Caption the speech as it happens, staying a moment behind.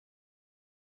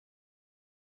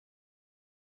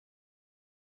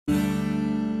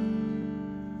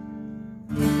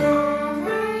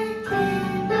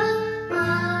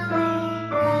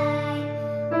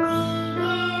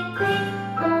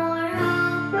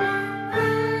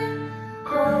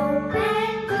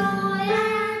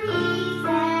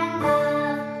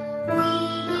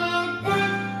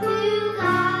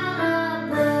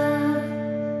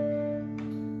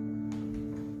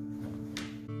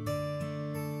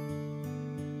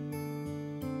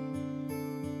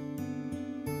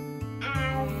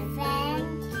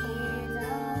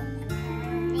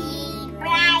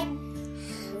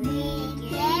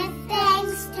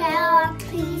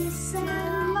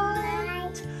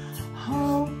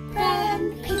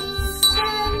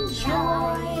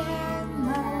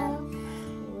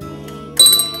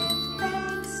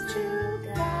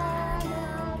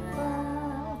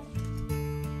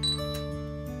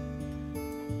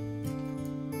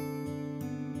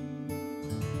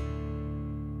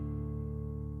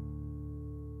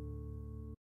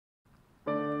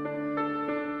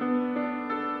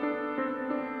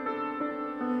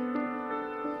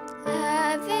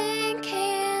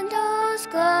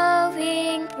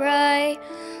glowing bright.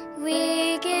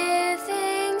 We give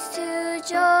thanks to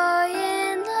joy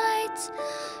and light,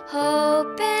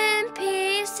 hope and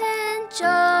peace and joy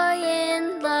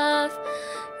and love.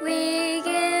 We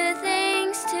give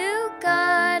thanks to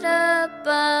God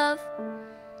above.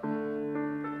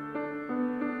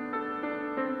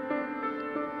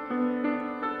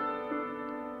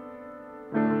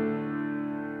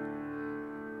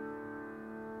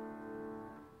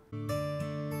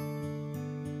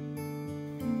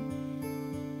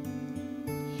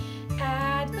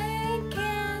 Advent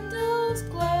candles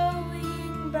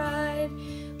glowing bright,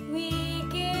 we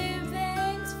give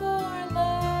thanks for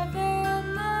love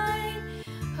and light,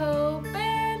 hope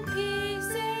and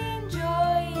peace and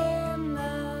joy and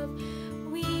love.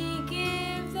 We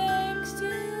give thanks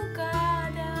to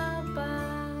God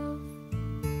above.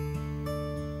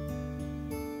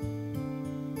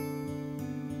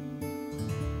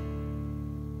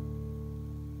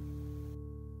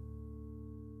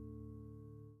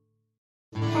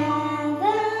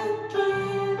 Advent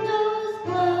candles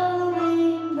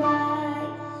glowing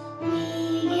bright,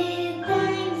 we give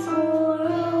thanks for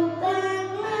hope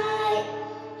and light,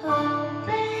 hope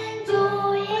and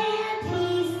joy and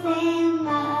peace and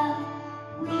love.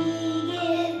 We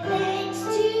give thanks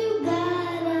to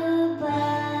God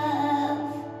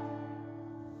above.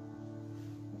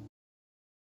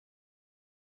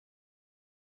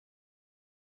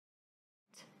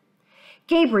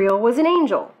 Gabriel was an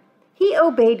angel. He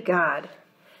obeyed God.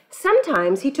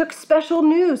 Sometimes he took special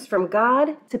news from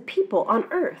God to people on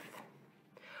earth.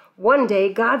 One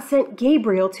day, God sent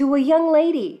Gabriel to a young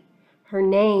lady. Her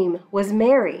name was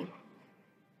Mary.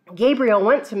 Gabriel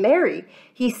went to Mary.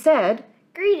 He said,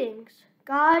 Greetings,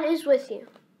 God is with you.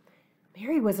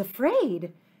 Mary was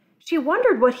afraid. She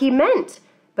wondered what he meant,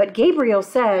 but Gabriel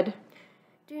said,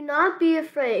 Do not be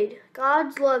afraid.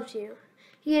 God loves you.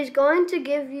 He is going to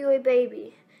give you a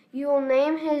baby. You will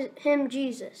name him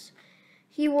Jesus.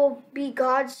 He will be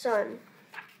God's son.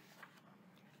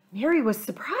 Mary was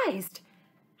surprised.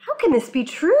 How can this be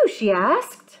true? She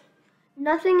asked.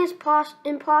 Nothing is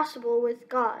impossible with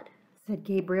God, Said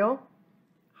Gabriel.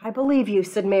 I believe you,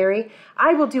 said Mary.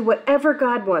 I will do whatever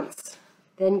God wants.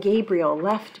 Then Gabriel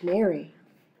left Mary.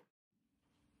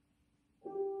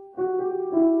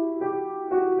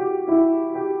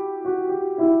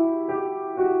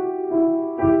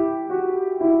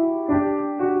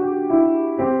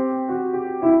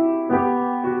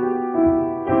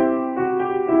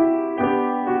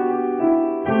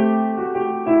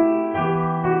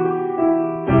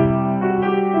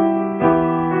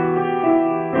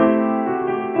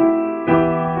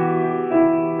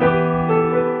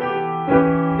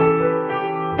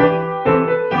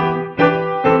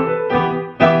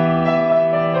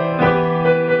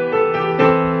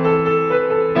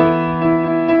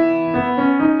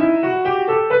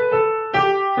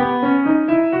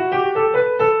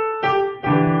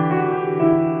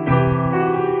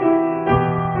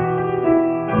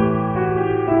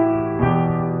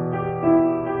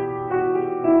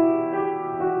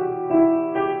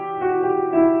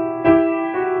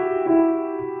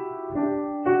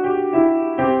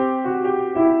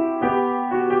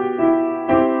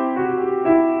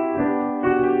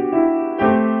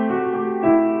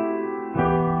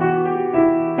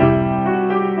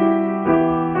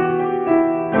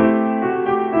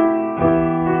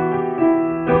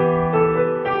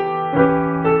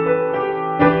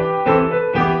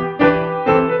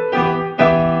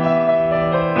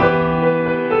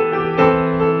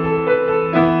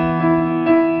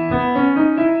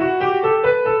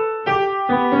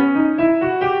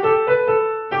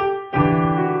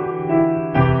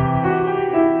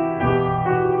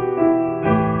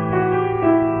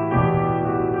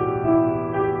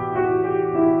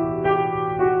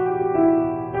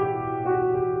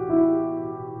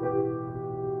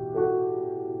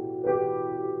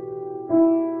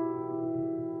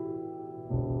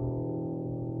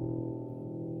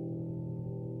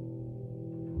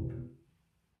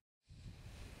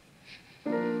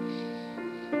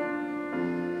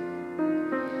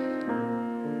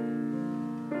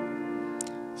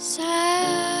 Silent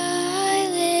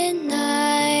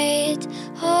night,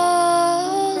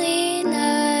 holy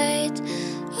night,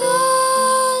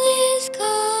 all is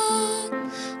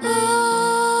calm,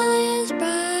 all is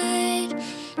bright,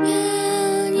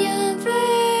 and young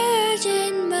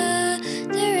virgin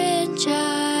mother and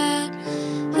child,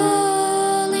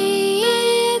 holy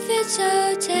infant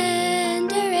so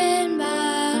tender and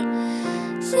mild,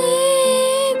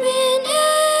 sleep in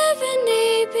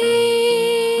heavenly peace.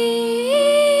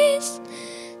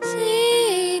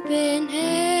 Sleep in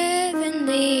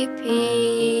heavenly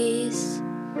peace.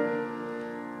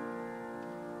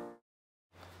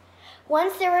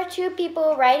 Once there were two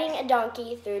people riding a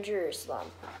donkey through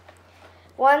Jerusalem.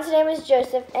 One's name was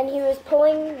Joseph, and he was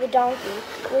pulling the donkey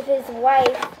with his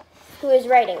wife who was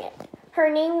riding it. Her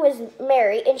name was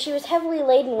Mary, and she was heavily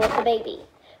laden with a baby.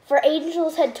 For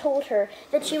angels had told her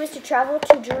that she was to travel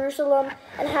to Jerusalem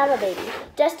and have a baby,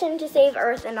 destined to save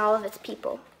earth and all of its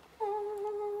people.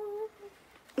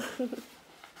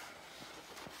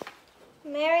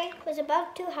 Mary was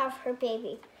about to have her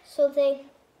baby, so they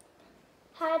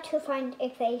had to find a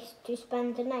place to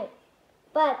spend the night.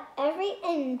 But every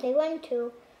inn they went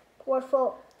to were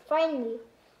full. Finally,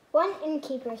 one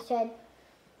innkeeper said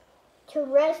to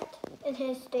rest in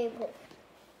his stable.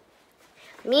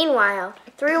 Meanwhile,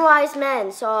 3 wise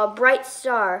men saw a bright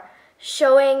star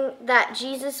showing that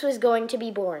Jesus was going to be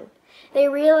born. They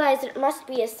realized it must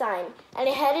be a sign, and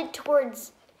they headed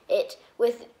towards it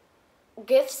with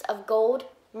gifts of gold,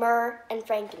 myrrh, and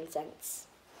frankincense.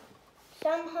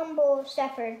 Some humble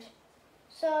shepherds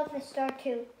saw the star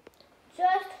too.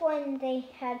 Just when they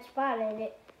had spotted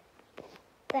it,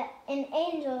 that an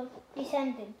angel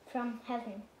descended from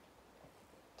heaven,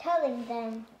 telling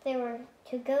them they were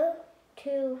to go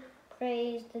to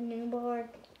praise the newborn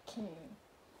King.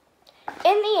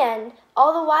 In the end,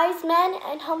 all the wise men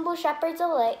and humble shepherds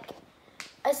alike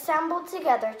assembled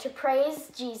together to praise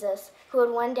Jesus, who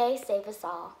would one day save us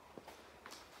all.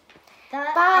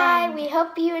 Bye. End. We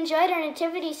hope you enjoyed our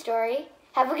nativity story.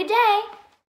 Have a good day.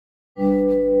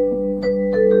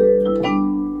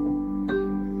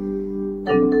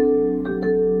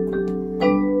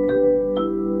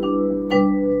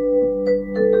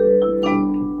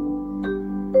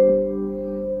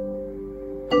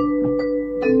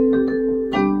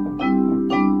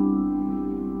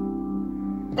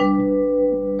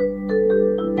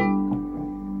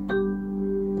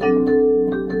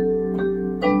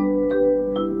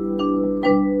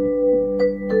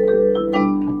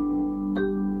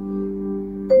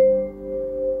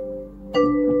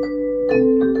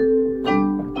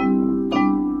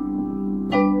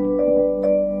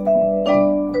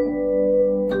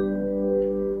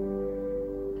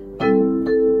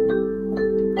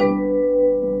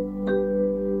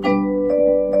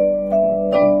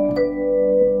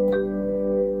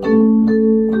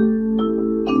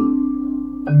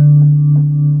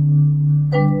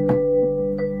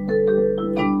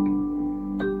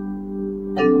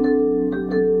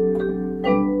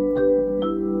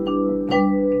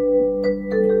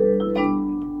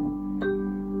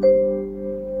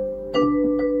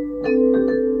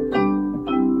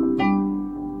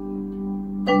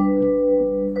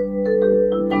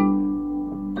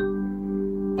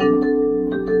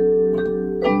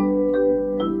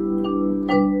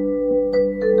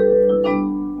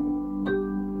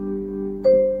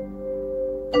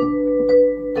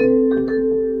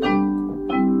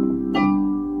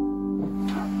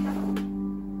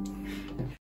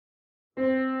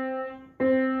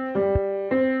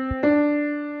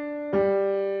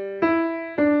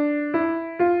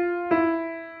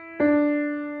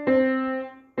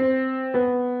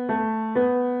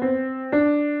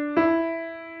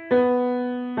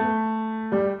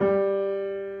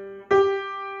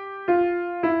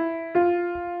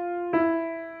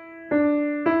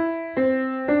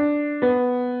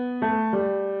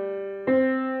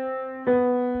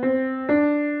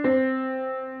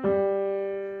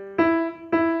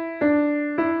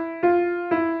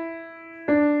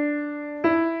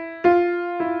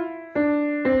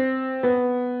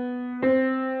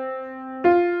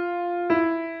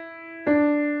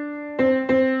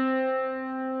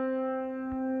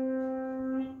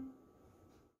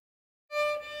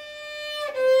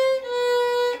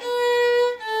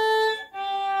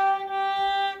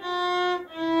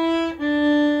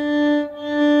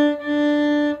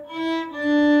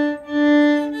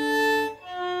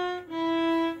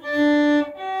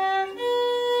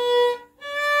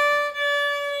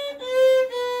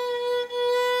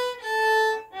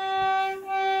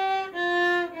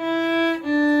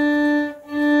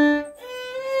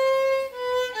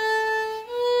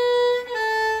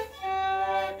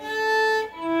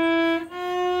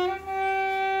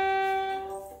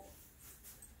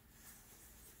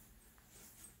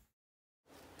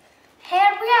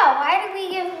 Why do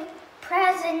we give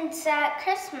presents at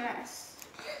Christmas?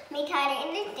 Because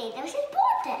it is the date of his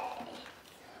birthday.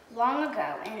 Long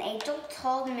ago, an angel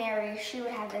told Mary she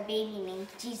would have a baby named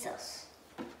Jesus.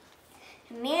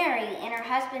 Mary and her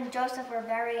husband Joseph were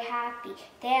very happy.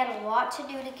 They had a lot to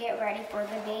do to get ready for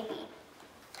the baby.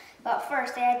 But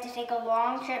first, they had to take a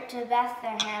long trip to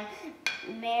Bethlehem.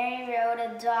 Mary rode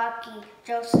a donkey.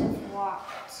 Joseph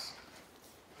walked.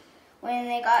 When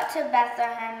they got to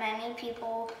Bethlehem, many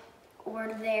people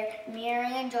were there.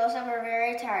 Mary and Joseph were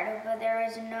very tired, but there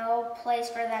was no place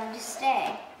for them to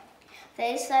stay.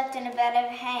 They slept in a bed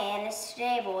of hay in a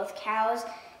stable with cows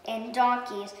and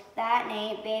donkeys. That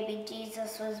night, baby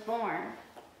Jesus was born.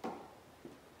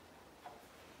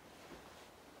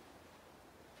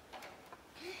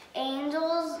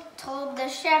 Angels told the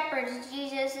shepherds,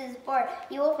 Jesus is born.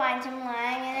 You will find him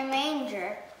lying in a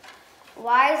manger.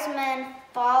 Wise men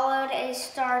followed a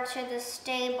star to the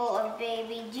stable of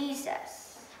baby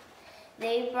Jesus.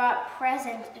 They brought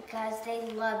presents because they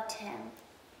loved him.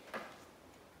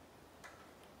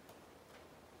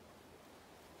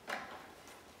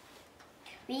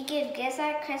 We give gifts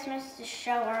at Christmas to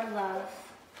show our love.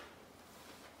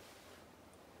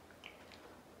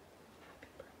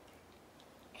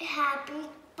 Happy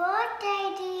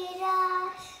birthday,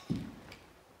 Jesus!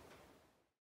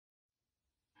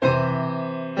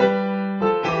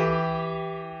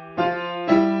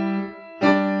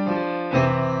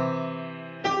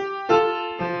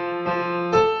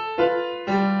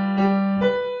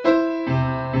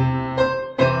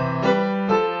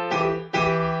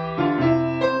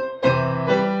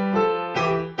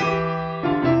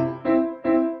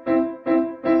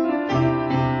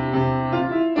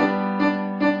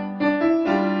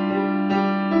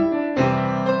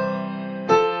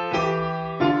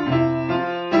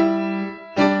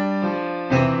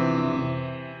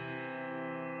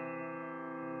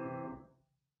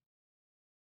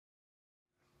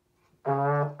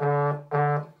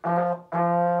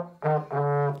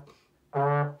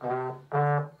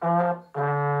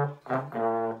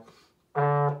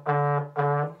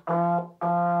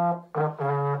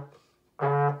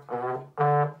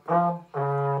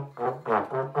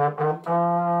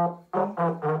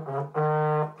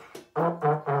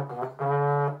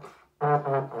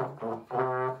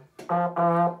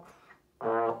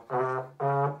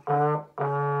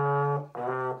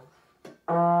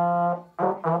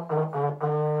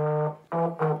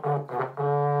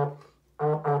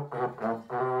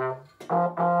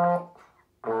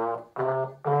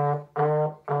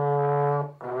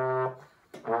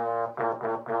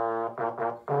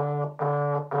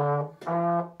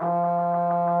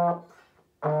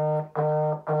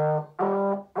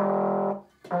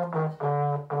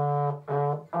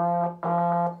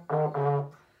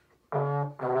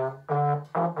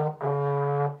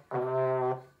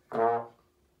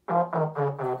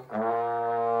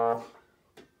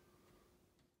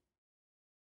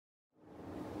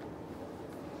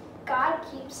 God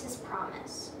keeps his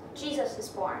promise. Jesus is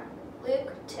born.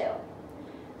 Luke 2.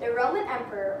 The Roman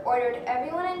emperor ordered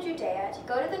everyone in Judea to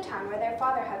go to the town where their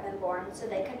father had been born so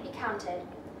they could be counted.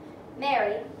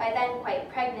 Mary, by then quite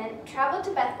pregnant, traveled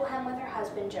to Bethlehem with her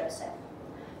husband Joseph.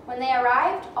 When they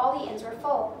arrived, all the inns were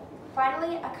full.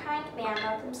 Finally, a kind man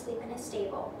let them sleep in his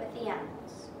stable with the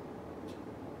animals.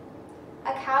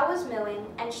 A cow was mooing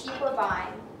and sheep were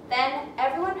baaing. Then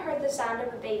everyone heard the sound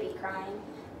of a baby crying.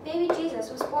 Baby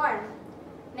Jesus was born.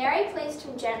 Mary placed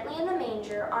him gently in the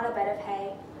manger on a bed of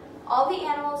hay. All the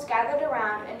animals gathered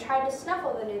around and tried to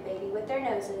snuffle the new baby with their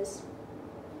noses.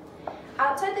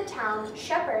 Outside the town,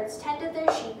 shepherds tended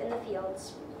their sheep in the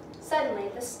fields. Suddenly,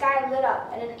 the sky lit up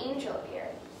and an angel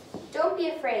appeared. "Don't be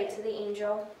afraid," said the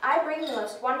angel. "I bring the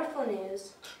most wonderful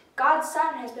news. God's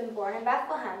Son has been born in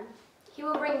Bethlehem. He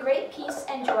will bring great peace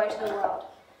and joy to the world.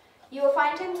 You will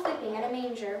find him sleeping in a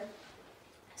manger."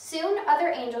 Soon other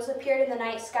angels appeared in the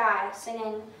night sky,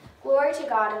 singing, "Glory to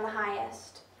God in the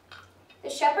highest." The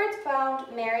shepherds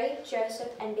found Mary, Joseph,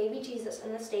 and baby Jesus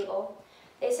in the stable.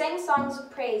 They sang songs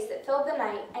of praise that filled the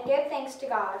night and gave thanks to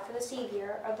God for the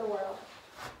Savior of the world.